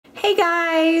Hey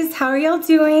guys, how are y'all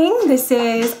doing? This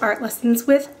is Art Lessons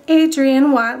with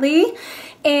Adrienne Watley,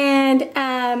 and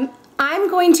I'm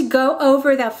going to go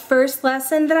over the first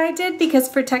lesson that I did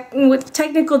because with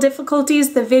technical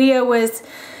difficulties the video was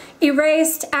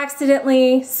erased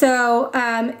accidentally, so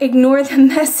ignore the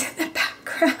mess in the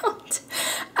background.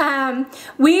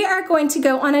 We are going to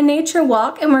go on a nature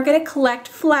walk and we're going to collect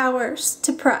flowers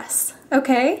to press,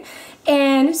 okay?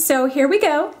 And so here we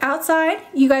go, outside.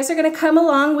 You guys are going to come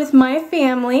along with my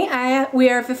family. We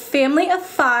are a family of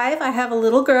 5. I have a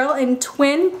little girl and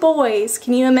twin boys.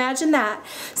 Can you imagine that?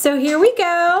 So here we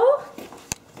go.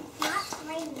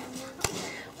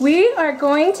 We are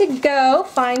going to go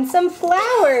find some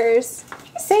flowers.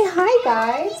 Say hi,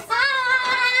 guys.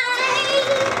 Hi!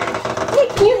 Hey,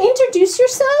 can you introduce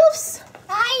yourselves?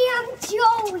 I am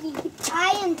Joey.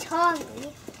 I am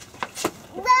Tommy.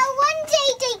 Well, one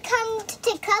day they come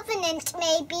to Covenant,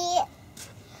 maybe.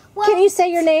 Well, can you say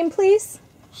your name, please?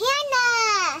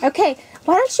 Hannah. Okay,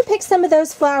 why don't you pick some of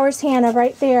those flowers, Hannah,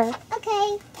 right there.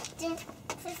 Okay.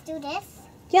 Let's do this.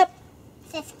 Yep.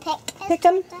 Just Pick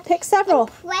them. Pick several.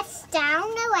 And press down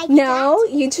like No,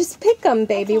 that. you just pick them,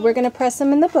 baby. Okay. We're going to press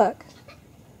them in the book.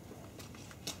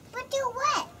 But do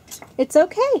what? It's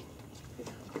okay. I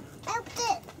hope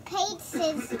the page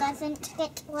doesn't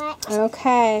get wet.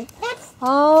 Okay. That's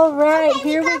All right, okay,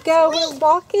 here we got go. 3. We're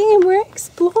walking. We're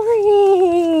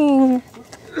exploring.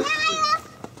 Yeah,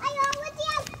 I already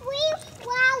have 3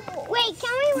 flowers. Wait,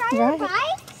 can we ride our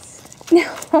bikes? No,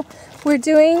 we're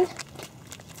doing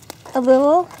a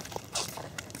little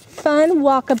fun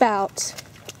walkabout.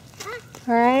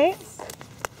 All right.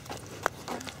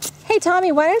 Hey,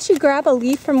 Tommy, why don't you grab a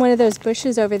leaf from one of those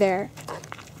bushes over there?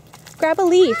 Grab a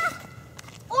leaf.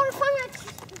 Or from a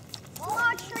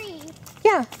tree.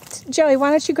 Yeah, Joey, why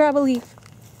don't you grab a leaf?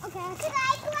 Okay. Should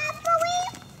I grab the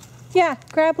leaf? Yeah,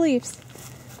 grab leaves.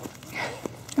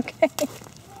 Okay.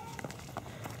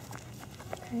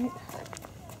 Right.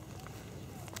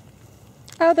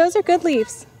 Oh, those are good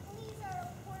leaves. These are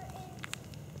important.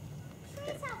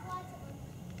 Trees have lots of them.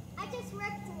 I just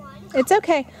wrecked one. It's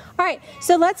okay. All right,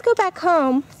 so let's go back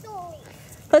home. Sorry.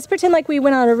 Let's pretend like we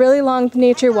went on a really long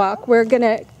nature walk. We're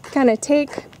gonna kind of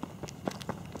take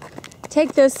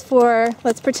this for,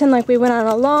 let's pretend like we went on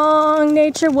a long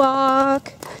nature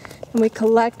walk and we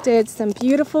collected some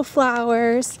beautiful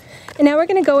flowers. And now we're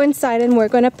gonna go inside and we're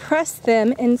gonna press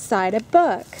them inside a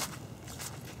book.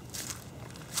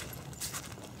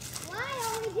 Why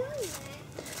are we doing that?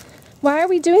 Why are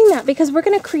we doing that? Because we're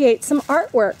gonna create some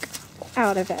artwork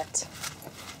out of it.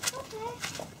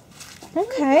 Okay.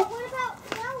 Okay. But what about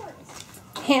flowers?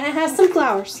 Hannah has some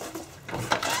flowers.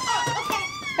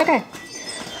 Okay.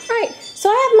 All right, so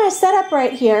I have my setup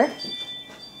right here.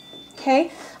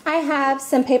 Okay, I have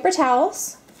some paper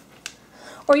towels,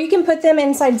 or you can put them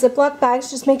inside Ziploc bags.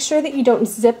 Just make sure that you don't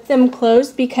zip them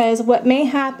closed, because what may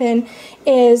happen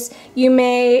is they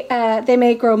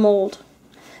may grow mold.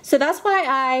 So that's why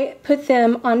I put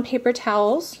them on paper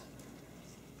towels.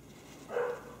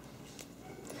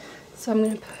 So I'm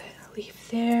going to put a leaf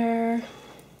there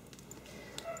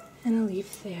and a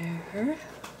leaf there.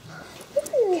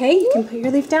 Okay, you can put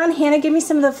your leaf down. Hannah, give me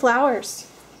some of the flowers.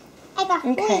 I got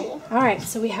 3. Okay, all right,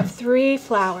 so we have 3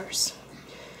 flowers.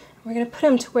 We're going to put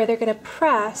them to where they're going to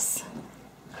press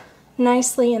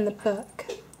nicely in the book.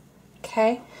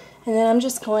 Okay, and then I'm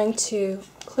just going to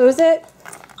close it,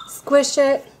 squish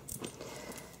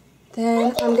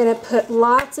then I'm going to put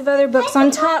lots of other books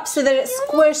on top so that it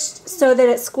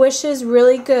squishes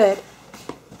really good.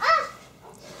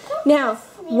 Now,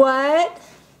 what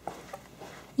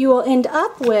you will end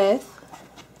up with,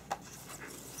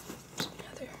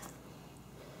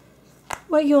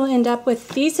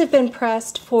 these have been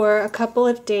pressed for a couple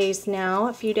of days now,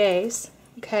 a few days,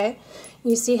 okay?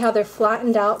 You see how they're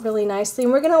flattened out really nicely,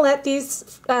 and we're going to let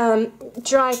these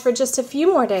dry for just a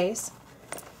few more days,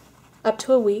 up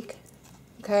to a week,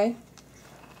 okay?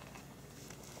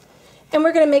 And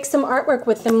we're going to make some artwork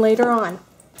with them later on.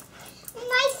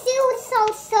 My shoe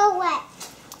is so wet.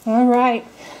 All right,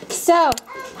 so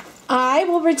I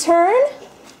will return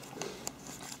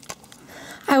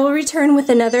with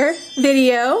another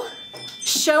video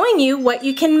showing you what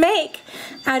you can make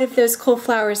out of those cool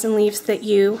flowers and leaves that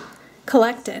you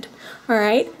collected. All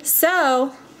right,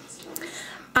 so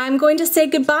I'm going to say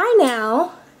goodbye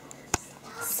now.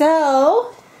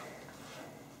 So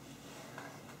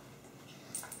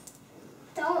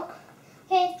Don't